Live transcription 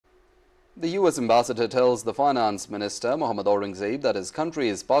The U.S. ambassador tells the finance minister, Mohammad Aurangzeb, that his country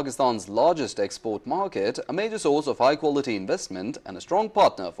is Pakistan's largest export market, a major source of high-quality investment and a strong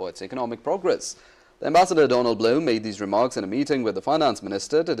partner for its economic progress. The ambassador Donald Blome made these remarks in a meeting with the finance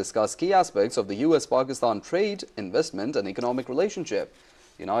minister to discuss key aspects of the U.S.-Pakistan trade, investment and economic relationship.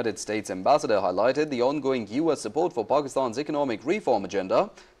 The United States ambassador highlighted the ongoing U.S. support for Pakistan's economic reform agenda,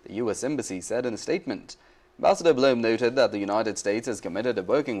 the U.S. Embassy said in a statement. Ambassador Blome noted that the United States is committed to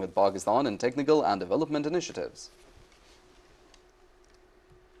working with Pakistan in technical and development initiatives.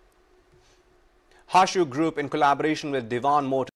 Hashu Group, in collaboration with Diwan Motors,